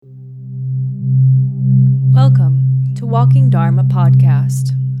to Walking Dharma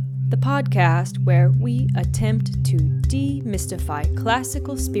Podcast, the podcast where we attempt to demystify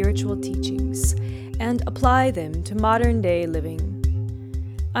classical spiritual teachings and apply them to modern-day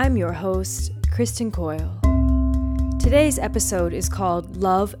living. I'm your host, Kristen Coyle. Today's episode is called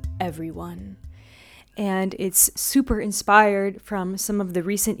Love Everyone, and it's super inspired from some of the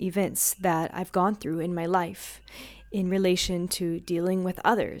recent events that I've gone through in my life in relation to dealing with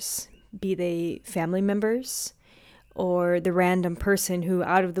others, be they family members or the random person who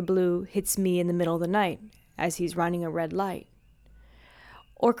out of the blue hits me in the middle of the night as he's running a red light,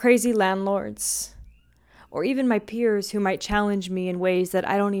 or crazy landlords, or even my peers who might challenge me in ways that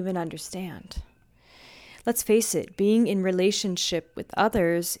I don't even understand. Let's face it, being in relationship with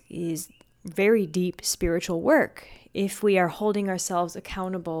others is very deep spiritual work if we are holding ourselves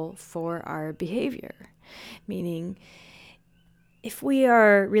accountable for our behavior. Meaning, if we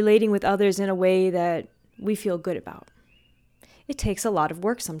are relating with others in a way that we feel good about. It takes a lot of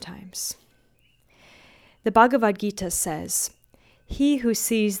work sometimes. The Bhagavad Gita says, "He who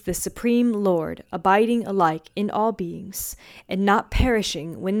sees the Supreme Lord abiding alike in all beings and not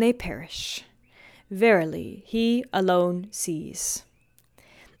perishing when they perish, verily, he alone sees."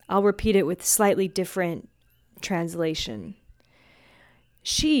 I'll repeat it with slightly different translation.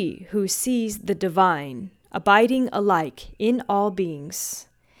 She who sees the divine abiding alike in all beings,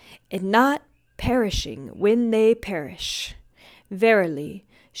 and not perishing when they perish, verily,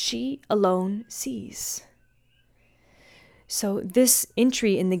 she alone sees. So this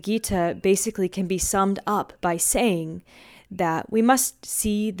entry in the Gita basically can be summed up by saying that we must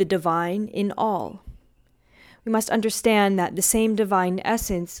see the divine in all. We must understand that the same divine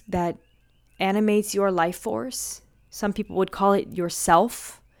essence that animates your life force, some people would call it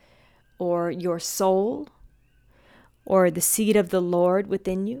yourself, or your soul, or the seed of the Lord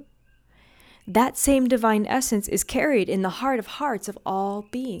within you, that same divine essence is carried in the heart of hearts of all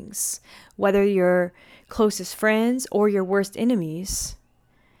beings, whether your closest friends or your worst enemies,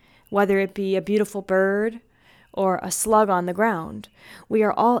 whether it be a beautiful bird or a slug on the ground. We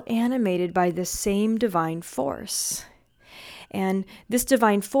are all animated by this same divine force. And this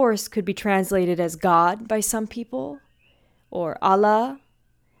divine force could be translated as God by some people, or Allah,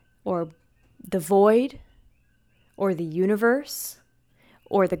 or the void, or the universe,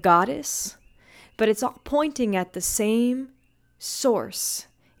 or the goddess, but it's all pointing at the same source.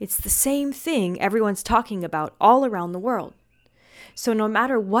 It's the same thing everyone's talking about all around the world. So no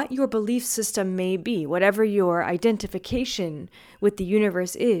matter what your belief system may be, whatever your identification with the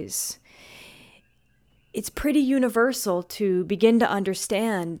universe is, it's pretty universal to begin to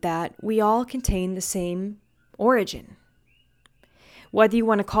understand that we all contain the same origin. Whether you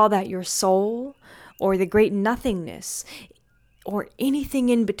want to call that your soul, or the great nothingness, or anything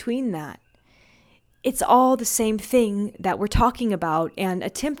in between that, it's all the same thing that we're talking about and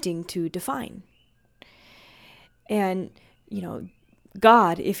attempting to define. And,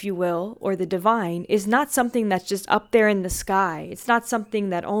 God, if you will, or the divine, is not something that's just up there in the sky. It's not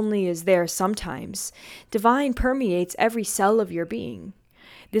something that only is there sometimes. Divine permeates every cell of your being.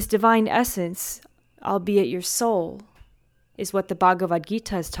 This divine essence, albeit your soul, is what the Bhagavad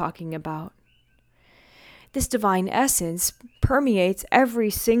Gita is talking about. This divine essence permeates every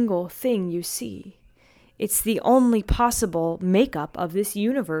single thing you see. It's the only possible makeup of this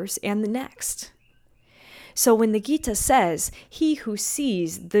universe and the next. So when the Gita says, "He who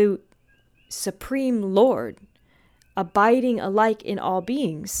sees the Supreme Lord abiding alike in all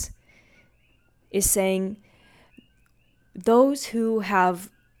beings," is saying those who have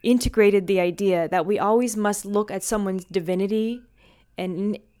integrated the idea that we always must look at someone's divinity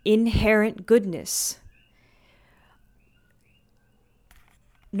and inherent goodness,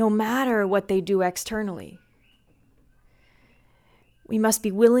 no matter what they do externally. We must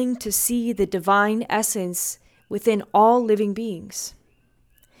be willing to see the divine essence within all living beings.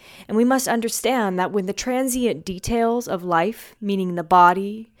 And we must understand that when the transient details of life, meaning the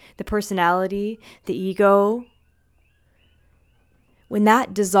body, the personality, the ego, when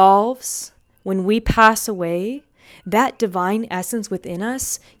that dissolves, when we pass away, that divine essence within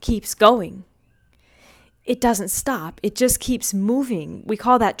us keeps going. It doesn't stop. It just keeps moving. We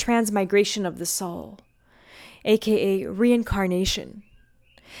call that transmigration of the soul, aka reincarnation.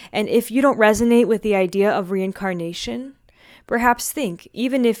 And if you don't resonate with the idea of reincarnation, perhaps think,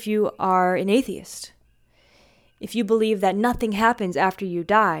 even if you are an atheist, if you believe that nothing happens after you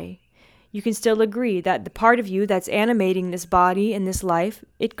die, you can still agree that the part of you that's animating this body and this life,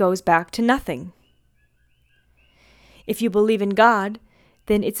 it goes back to nothing. If you believe in God,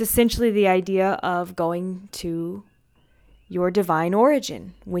 then it's essentially the idea of going to your divine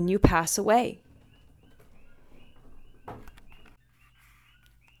origin when you pass away.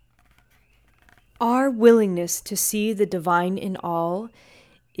 Our willingness to see the divine in all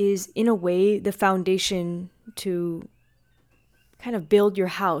is, in a way, the foundation to kind of build your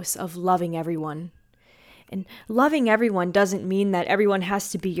house of loving everyone. And loving everyone doesn't mean that everyone has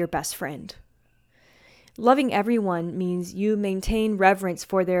to be your best friend. Loving everyone means you maintain reverence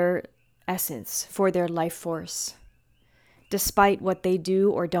for their essence, for their life force, despite what they do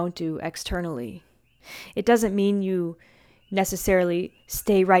or don't do externally. It doesn't mean you necessarily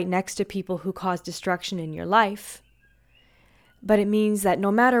stay right next to people who cause destruction in your life, but it means that no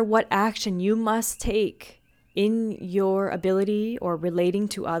matter what action you must take in your ability or relating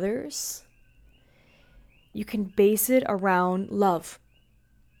to others, you can base it around love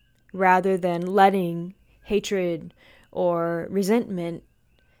rather than letting hatred or resentment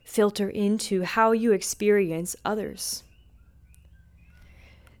filter into how you experience others.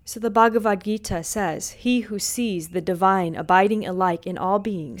 So the Bhagavad Gita says, "He who sees the divine abiding alike in all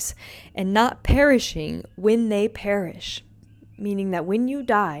beings and not perishing when they perish," meaning that when you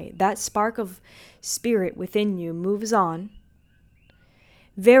die, that spark of spirit within you moves on.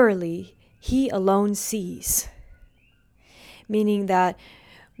 "Verily, he alone sees," meaning that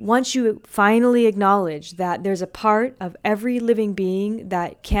once you finally acknowledge that there's a part of every living being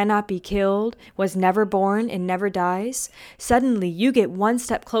that cannot be killed, was never born, and never dies, suddenly you get one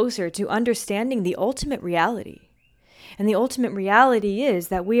step closer to understanding the ultimate reality. And the ultimate reality is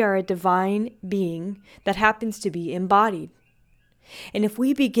that we are a divine being that happens to be embodied. And if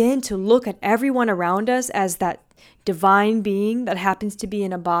we begin to look at everyone around us as that divine being that happens to be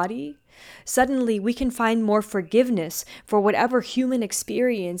in a body, suddenly we can find more forgiveness for whatever human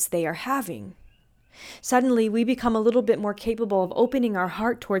experience they are having. Suddenly we become a little bit more capable of opening our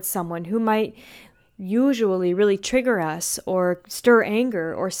heart towards someone who might usually really trigger us or stir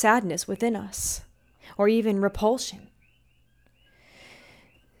anger or sadness within us, or even repulsion.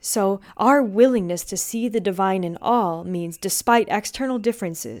 So our willingness to see the divine in all means despite external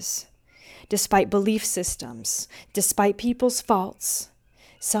differences, despite belief systems, despite people's faults,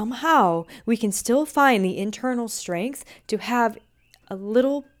 somehow we can still find the internal strength to have a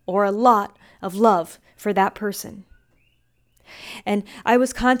little or a lot of love for that person. And I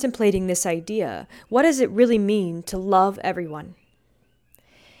was contemplating this idea. What does it really mean to love everyone?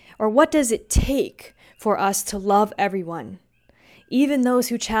 Or what does it take for us to love everyone, even those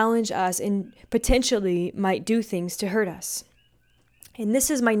who challenge us and potentially might do things to hurt us? And this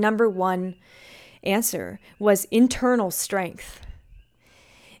is my number one answer, was internal strength.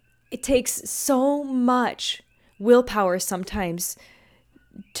 It takes so much willpower sometimes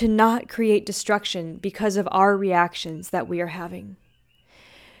to not create destruction because of our reactions that we are having.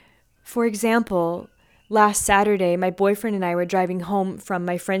 For example, last Saturday, my boyfriend and I were driving home from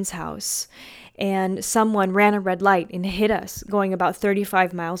my friend's house, and someone ran a red light and hit us going about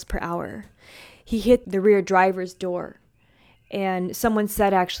 35 miles per hour. He hit the rear driver's door. And someone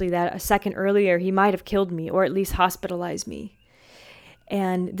said actually that a second earlier he might have killed me or at least hospitalized me.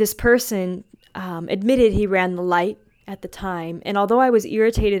 And this person admitted he ran the light at the time. And although I was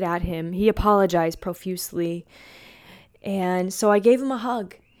irritated at him, he apologized profusely. And so I gave him a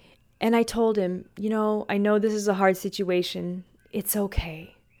hug. And I told him, I know this is a hard situation. It's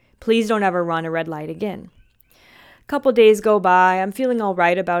okay. Please don't ever run a red light again. A couple days go by. I'm feeling all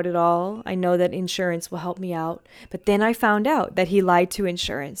right about it all. I know that insurance will help me out. But then I found out that he lied to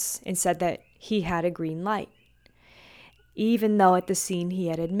insurance and said that he had a green light, even though at the scene he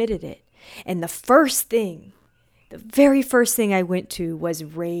had admitted it. And the very first thing I went to was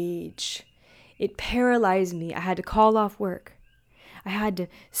rage. It paralyzed me. I had to call off work. I had to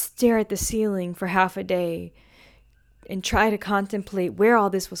stare at the ceiling for half a day and try to contemplate where all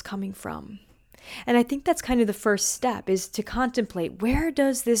this was coming from. And I think that's kind of the first step, is to contemplate, where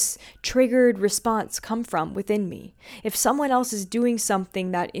does this triggered response come from within me? If someone else is doing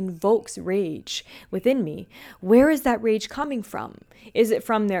something that invokes rage within me, where is that rage coming from? Is it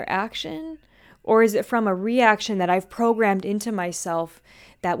from their action? Or is it from a reaction that I've programmed into myself,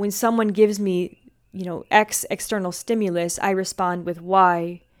 that when someone gives me, X external stimulus, I respond with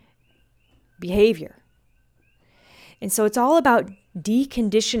Y behavior? And so it's all about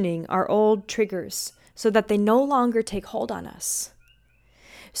deconditioning our old triggers so that they no longer take hold on us.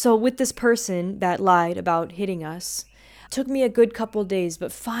 So with this person that lied about hitting us, it took me a good couple days,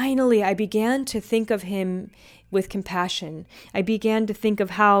 but finally I began to think of him with compassion. I began to think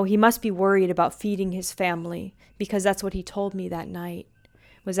of how he must be worried about feeding his family, because that's what he told me that night,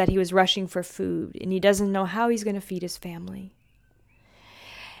 was that he was rushing for food and he doesn't know how he's going to feed his family.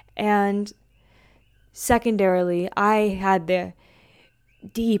 And secondarily, I had the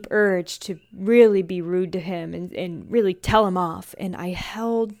deep urge to really be rude to him and really tell him off. And I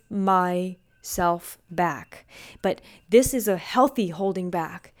held my myself back. But this is a healthy holding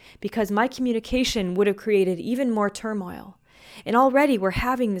back because my communication would have created even more turmoil. And already we're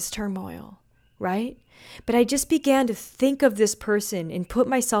having this turmoil, right? But I just began to think of this person and put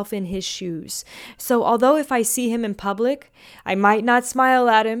myself in his shoes. So although if I see him in public, I might not smile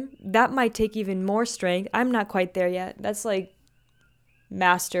at him, that might take even more strength. I'm not quite there yet. That's like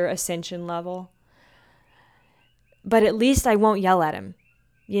master ascension level. But at least I won't yell at him.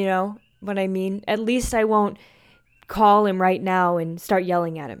 You know what I mean? At least I won't call him right now and start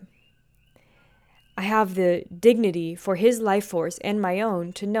yelling at him. I have the dignity for his life force and my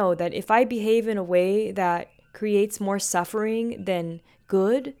own to know that if I behave in a way that creates more suffering than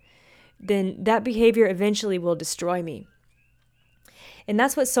good, then that behavior eventually will destroy me. And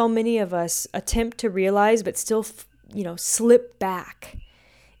that's what so many of us attempt to realize, but still, slip back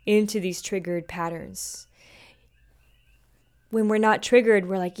into these triggered patterns. When we're not triggered,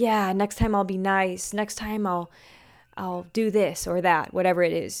 we're like, yeah, next time I'll be nice. Next time I'll do this or that, whatever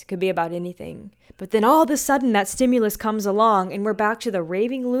it is. It could be about anything. But then all of a sudden that stimulus comes along and we're back to the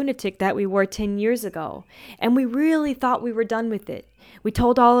raving lunatic that we were 10 years ago. And we really thought we were done with it. We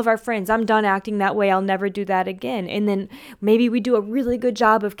told all of our friends, I'm done acting that way. I'll never do that again. And then maybe we do a really good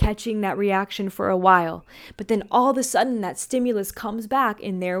job of catching that reaction for a while. But then all of a sudden that stimulus comes back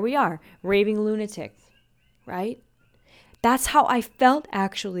and there we are, raving lunatic, right? That's how I felt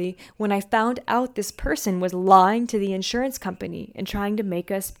actually when I found out this person was lying to the insurance company and trying to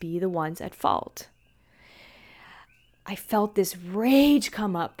make us be the ones at fault. I felt this rage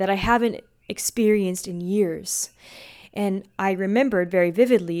come up that I haven't experienced in years. And I remembered very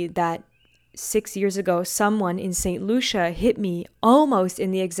vividly that 6 years ago, someone in St. Lucia hit me almost in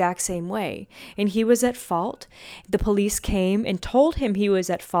the exact same way. And he was at fault. The police came and told him he was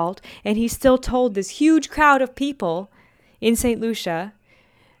at fault. And he still told this huge crowd of people in St. Lucia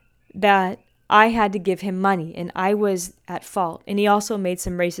that I had to give him money and I was at fault. And he also made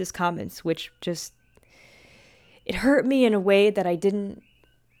some racist comments, which just, it hurt me in a way that I didn't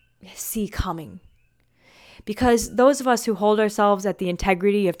see coming. Because those of us who hold ourselves at the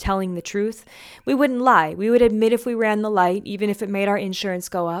integrity of telling the truth, we wouldn't lie. We would admit if we ran the light, even if it made our insurance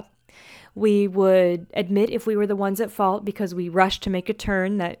go up. We would admit if we were the ones at fault because we rushed to make a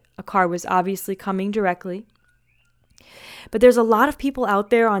turn that a car was obviously coming directly. But there's a lot of people out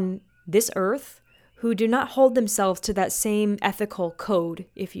there on this earth who do not hold themselves to that same ethical code,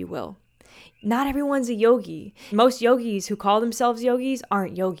 if you will. Not everyone's a yogi. Most yogis who call themselves yogis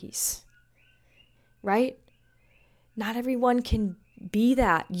aren't yogis, right? Not everyone can be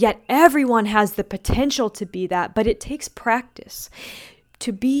that, yet everyone has the potential to be that, but it takes practice.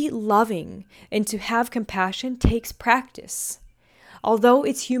 To be loving and to have compassion takes practice. Although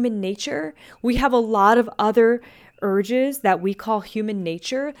it's human nature, we have a lot of other urges that we call human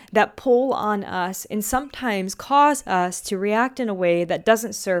nature that pull on us and sometimes cause us to react in a way that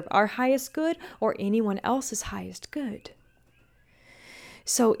doesn't serve our highest good or anyone else's highest good.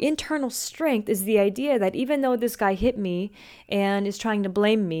 So internal strength is the idea that even though this guy hit me and is trying to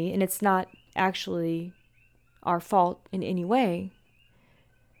blame me and it's not actually our fault in any way,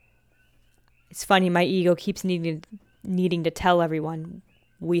 it's funny, my ego keeps needing to tell everyone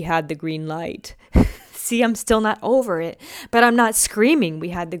we had the green light. See, I'm still not over it, but I'm not screaming we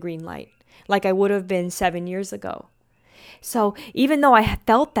had the green light like I would have been 7 years ago. So even though I had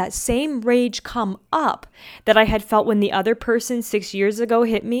felt that same rage come up that I had felt when the other person 6 years ago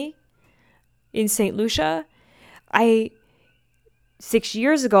hit me in St. Lucia, I 6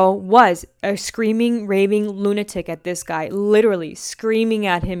 years ago was a screaming, raving lunatic at this guy, literally screaming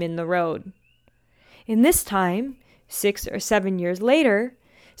at him in the road. And this time, 6 or 7 years later,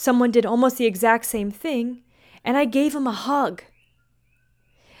 someone did almost the exact same thing, and I gave him a hug.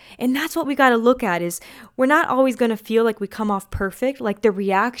 And that's what we got to look at is we're not always going to feel like we come off perfect, like the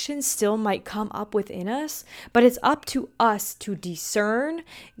reaction still might come up within us, but it's up to us to discern,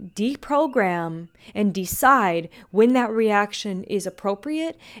 deprogram, and decide when that reaction is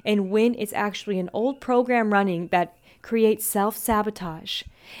appropriate and when it's actually an old program running that creates self-sabotage.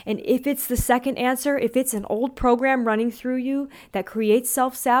 And if it's the second answer, if it's an old program running through you that creates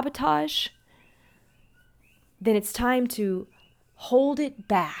self-sabotage, then it's time to hold it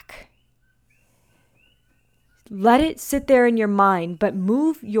back. Let it sit there in your mind, but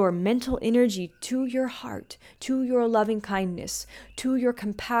move your mental energy to your heart, to your loving kindness, to your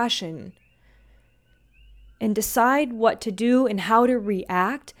compassion, and decide what to do and how to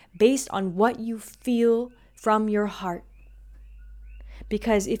react based on what you feel from your heart.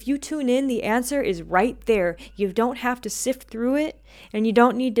 Because if you tune in, the answer is right there. You don't have to sift through it, and you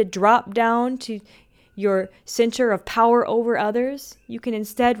don't need to drop down to your center of power over others. You can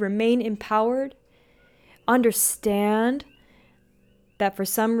instead remain empowered, understand that for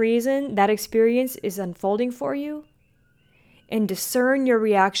some reason that experience is unfolding for you, and discern your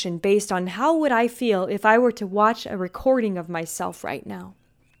reaction based on how would I feel if I were to watch a recording of myself right now.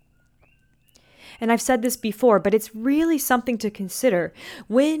 And I've said this before, but it's really something to consider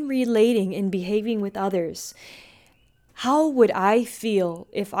when relating and behaving with others. How would I feel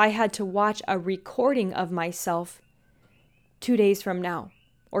if I had to watch a recording of myself 2 days from now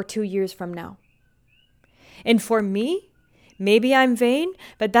or 2 years from now? And for me, maybe I'm vain,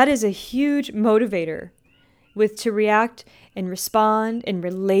 but that is a huge motivator to react and respond and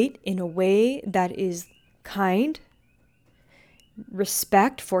relate in a way that is kind,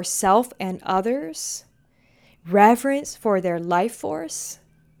 respect for self and others, reverence for their life force,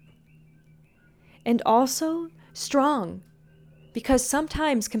 and also strong, because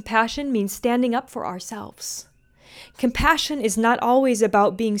sometimes compassion means standing up for ourselves. Compassion is not always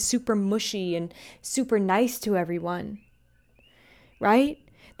about being super mushy and super nice to everyone, right?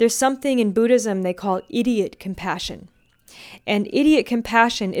 There's something in Buddhism they call idiot compassion. And idiot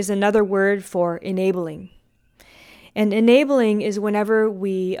compassion is another word for enabling. And enabling is whenever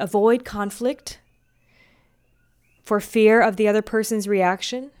we avoid conflict for fear of the other person's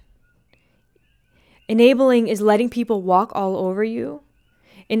reaction. Enabling is letting people walk all over you.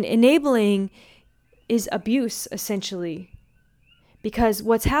 And enabling is abuse, essentially. Because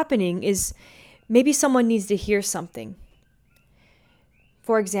what's happening is maybe someone needs to hear something.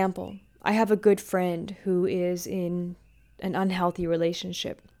 For example, I have a good friend who is in an unhealthy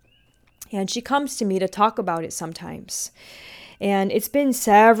relationship. And she comes to me to talk about it sometimes. And it's been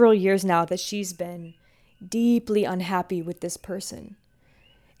several years now that she's been deeply unhappy with this person.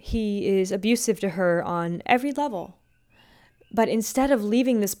 He is abusive to her on every level. But instead of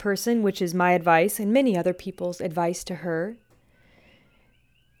leaving this person, which is my advice and many other people's advice to her,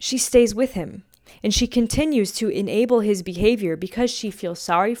 she stays with him. And she continues to enable his behavior because she feels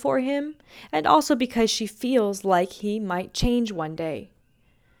sorry for him and also because she feels like he might change one day.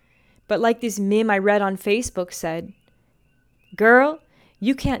 But like this meme I read on Facebook said, "Girl,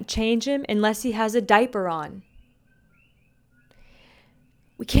 you can't change him unless he has a diaper on."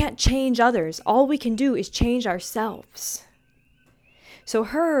 We can't change others. All we can do is change ourselves. So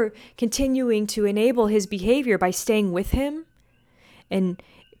her continuing to enable his behavior by staying with him and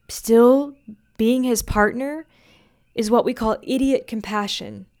still being his partner is what we call idiot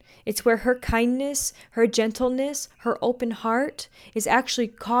compassion. It's where her kindness, her gentleness, her open heart is actually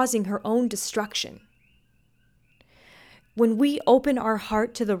causing her own destruction. When we open our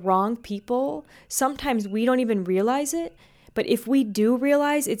heart to the wrong people, sometimes we don't even realize it. But if we do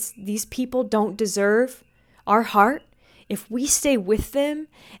realize these people don't deserve our heart, if we stay with them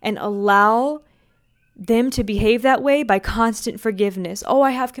and allow them to behave that way by constant forgiveness. Oh,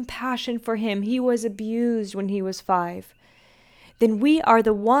 I have compassion for him. He was abused when he was 5. Then we are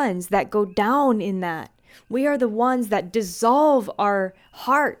the ones that go down in that. We are the ones that dissolve our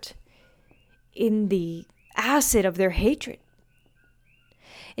heart in the acid of their hatred.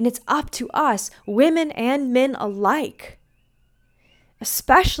 And it's up to us, women and men alike,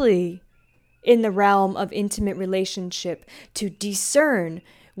 especially in the realm of intimate relationship, to discern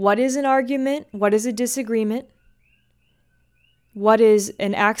what is an argument, what is a disagreement, what is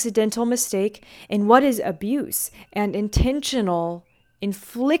an accidental mistake, and what is abuse and intentional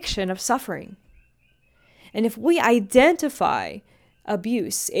infliction of suffering. And if we identify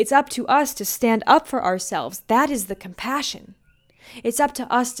abuse, it's up to us to stand up for ourselves. That is the compassion. It's up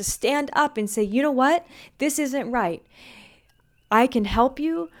to us to stand up and say, you know what? This isn't right. I can help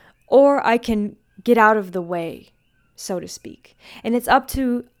you, or I can get out of the way, so to speak. And it's up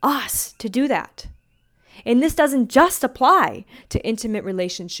to us to do that. And this doesn't just apply to intimate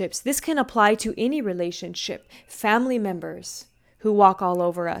relationships. This can apply to any relationship. Family members who walk all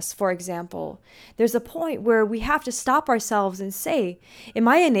over us, for example. There's a point where we have to stop ourselves and say, am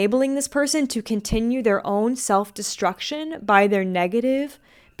I enabling this person to continue their own self-destruction by their negative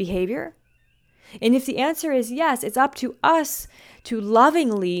behavior? And if the answer is yes, it's up to us to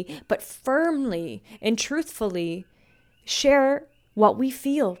lovingly but firmly and truthfully share what we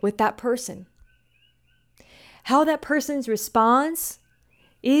feel with that person. How that person's response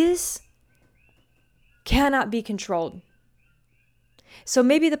cannot be controlled. So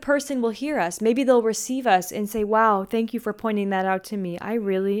maybe the person will hear us. Maybe they'll receive us and say, wow, thank you for pointing that out to me. I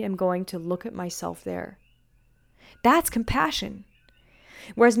really am going to look at myself there. That's compassion.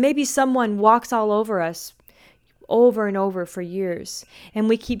 Whereas maybe someone walks all over us over and over for years, and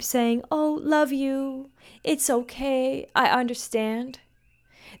we keep saying, oh, love you. It's okay. I understand.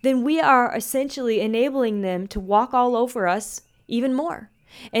 then we are essentially enabling them to walk all over us even more.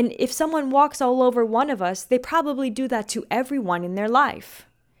 And if someone walks all over one of us, they probably do that to everyone in their life.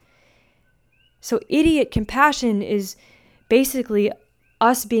 So idiot compassion is basically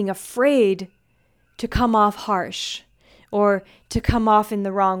us being afraid to come off harsh or to come off in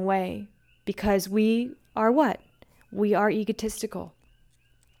the wrong way, because we are what? We are egotistical.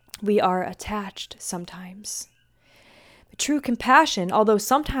 We are attached sometimes. But true compassion, although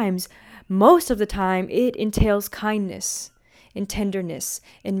sometimes, most of the time, it entails kindness and tenderness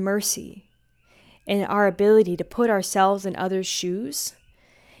and mercy and our ability to put ourselves in others' shoes.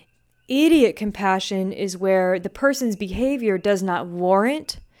 Idiot compassion is where the person's behavior does not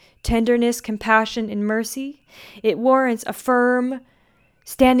warrant tenderness, compassion, and mercy. It warrants a firm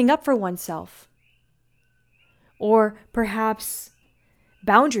standing up for oneself, or perhaps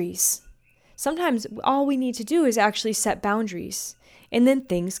boundaries. Sometimes all we need to do is actually set boundaries, and then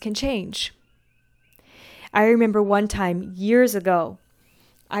things can change. I remember one time years ago,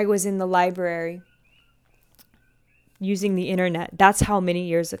 I was in the library using the internet. That's how many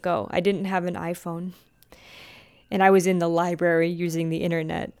years ago. I didn't have an iPhone. And I was in the library using the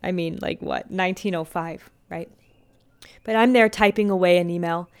internet. I mean, 1905, right? But I'm there typing away an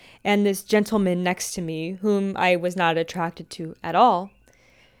email, and this gentleman next to me, whom I was not attracted to at all,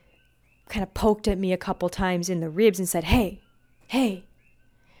 kind of poked at me a couple times in the ribs and said, "Hey, hey."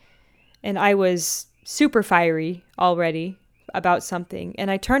 And I was super fiery already about something.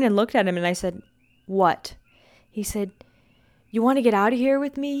 And I turned and looked at him and I said, "What?" He said, "You want to get out of here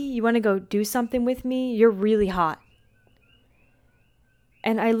with me? You want to go do something with me? You're really hot."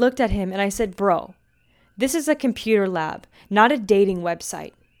 And I looked at him and I said, "Bro, this is a computer lab, not a dating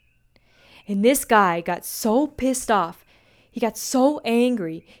website." And this guy got so pissed off. He got so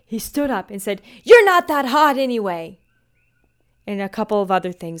angry. He stood up and said, "You're not that hot anyway." And a couple of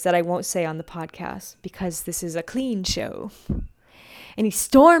other things that I won't say on the podcast because this is a clean show. And he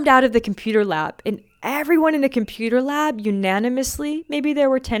stormed out of the computer lab, and everyone in the computer lab unanimously, maybe there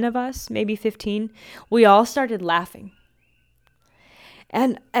were 10 of us, maybe 15, we all started laughing.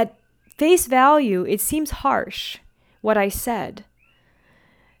 And at face value, it seems harsh what I said.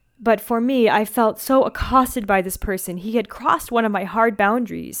 But for me, I felt so accosted by this person. He had crossed one of my hard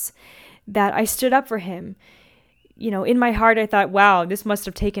boundaries that I stood up for him. In my heart, I thought, wow, this must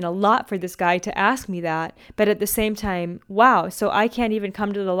have taken a lot for this guy to ask me that. But at the same time, wow, so I can't even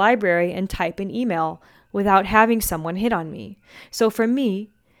come to the library and type an email without having someone hit on me. So for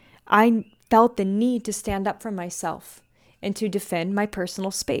me, I felt the need to stand up for myself and to defend my personal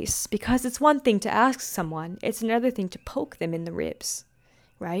space, because it's one thing to ask someone, it's another thing to poke them in the ribs,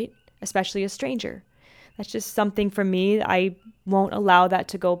 right? Especially a stranger. That's just something for me. I won't allow that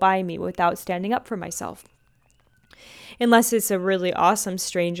to go by me without standing up for myself. Unless it's a really awesome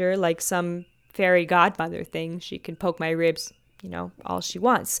stranger, like some fairy godmother thing, she can poke my ribs, all she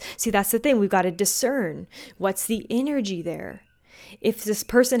wants. See, that's the thing. We've got to discern what's the energy there. If this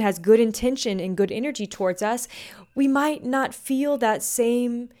person has good intention and good energy towards us, we might not feel that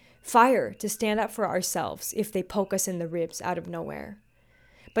same fire to stand up for ourselves if they poke us in the ribs out of nowhere.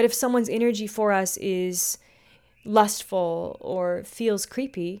 But if someone's energy for us is lustful or feels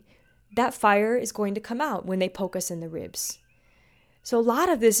creepy, that fire is going to come out when they poke us in the ribs. So a lot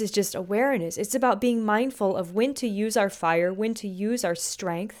of this is just awareness. It's about being mindful of when to use our fire, when to use our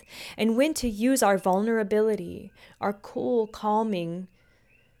strength, and when to use our vulnerability, our cool, calming,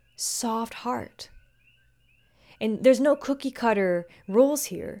 soft heart. And there's no cookie cutter rules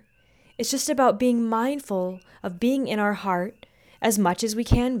here. It's just about being mindful of being in our heart as much as we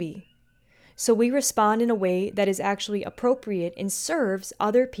can be. So we respond in a way that is actually appropriate and serves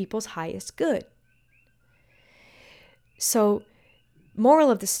other people's highest good. So,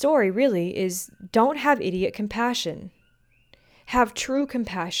 moral of the story really is, don't have idiot compassion. Have true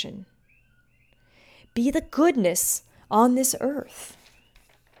compassion. Be the goodness on this earth.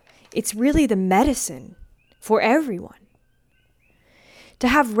 It's really the medicine for everyone. To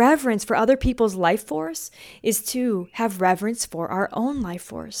have reverence for other people's life force is to have reverence for our own life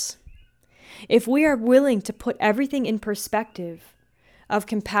force. If we are willing to put everything in perspective of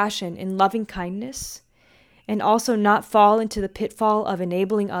compassion and loving kindness, and also not fall into the pitfall of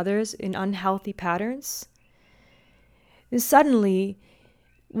enabling others in unhealthy patterns, then suddenly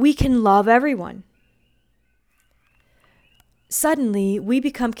we can love everyone. Suddenly we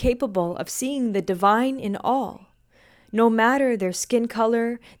become capable of seeing the divine in all, no matter their skin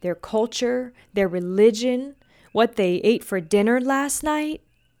color, their culture, their religion, what they ate for dinner last night.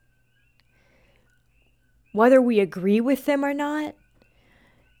 Whether we agree with them or not,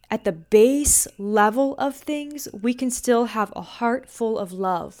 at the base level of things, we can still have a heart full of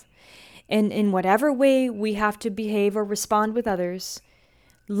love. And in whatever way we have to behave or respond with others,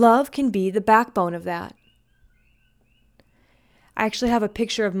 love can be the backbone of that. I actually have a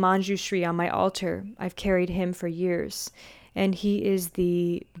picture of Manjushri on my altar. I've carried him for years. And he is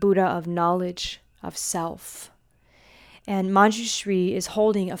the Buddha of knowledge of self. And Manjushri is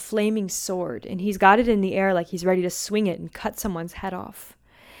holding a flaming sword, and he's got it in the air like he's ready to swing it and cut someone's head off.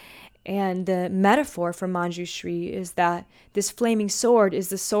 And the metaphor for Manjushri is that this flaming sword is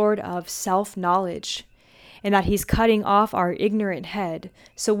the sword of self-knowledge, and that he's cutting off our ignorant head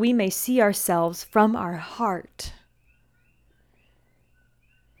so we may see ourselves from our heart.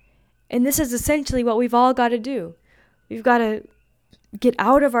 And this is essentially what we've all got to do. We've got to get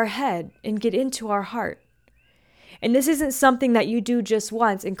out of our head and get into our heart. And this isn't something that you do just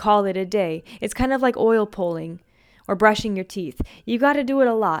once and call it a day. It's kind of like oil pulling or brushing your teeth. You got to do it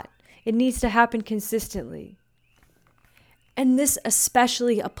a lot. It needs to happen consistently. And this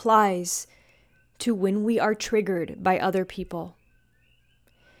especially applies to when we are triggered by other people.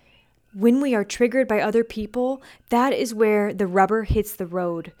 When we are triggered by other people, that is where the rubber hits the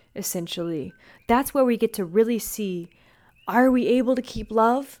road, essentially. That's where we get to really see, are we able to keep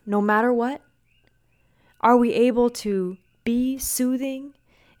love no matter what? Are we able to be soothing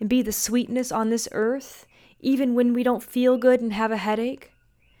and be the sweetness on this earth, even when we don't feel good and have a headache?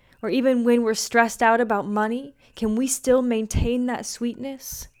 Or even when we're stressed out about money, can we still maintain that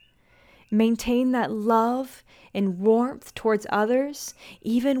sweetness? Maintain that love and warmth towards others,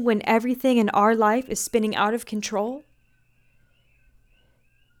 even when everything in our life is spinning out of control?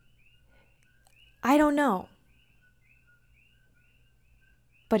 I don't know.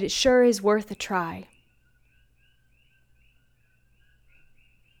 But it sure is worth a try.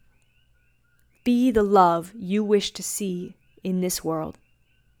 Be the love you wish to see in this world.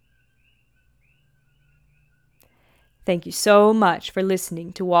 Thank you so much for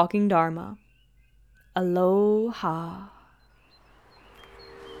listening to Walking Dharma. Aloha.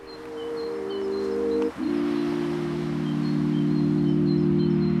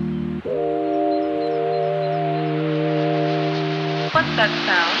 What's that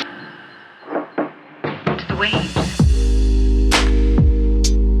sound? It's the waves.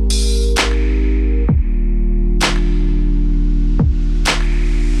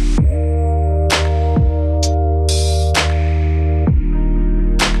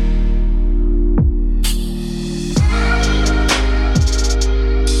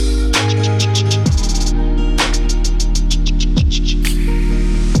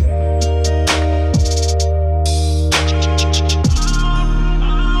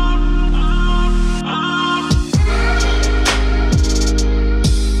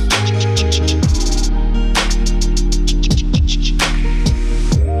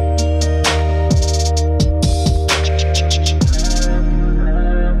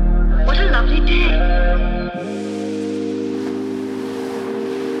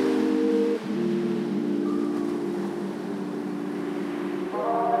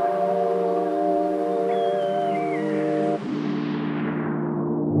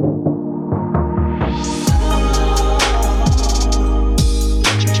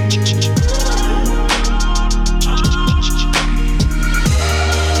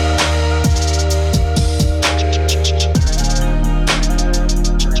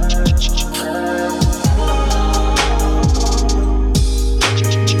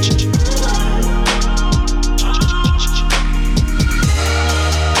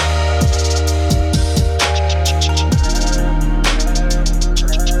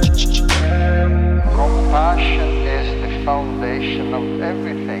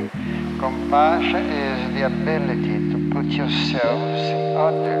 Compassion is the ability to put yourselves in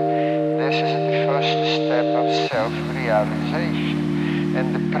other. This is the first step of self-realization.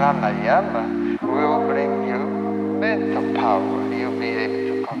 And the pranayama will bring you mental power. You'll be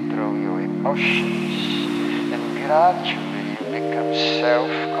able to control your emotions. And gradually you become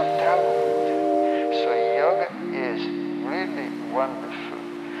self-controlled. So yoga is really wonderful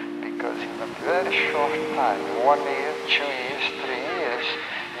because in a very short time, 1 year, 2 years, 3 years,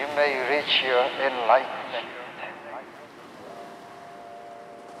 you may reach your enlightenment.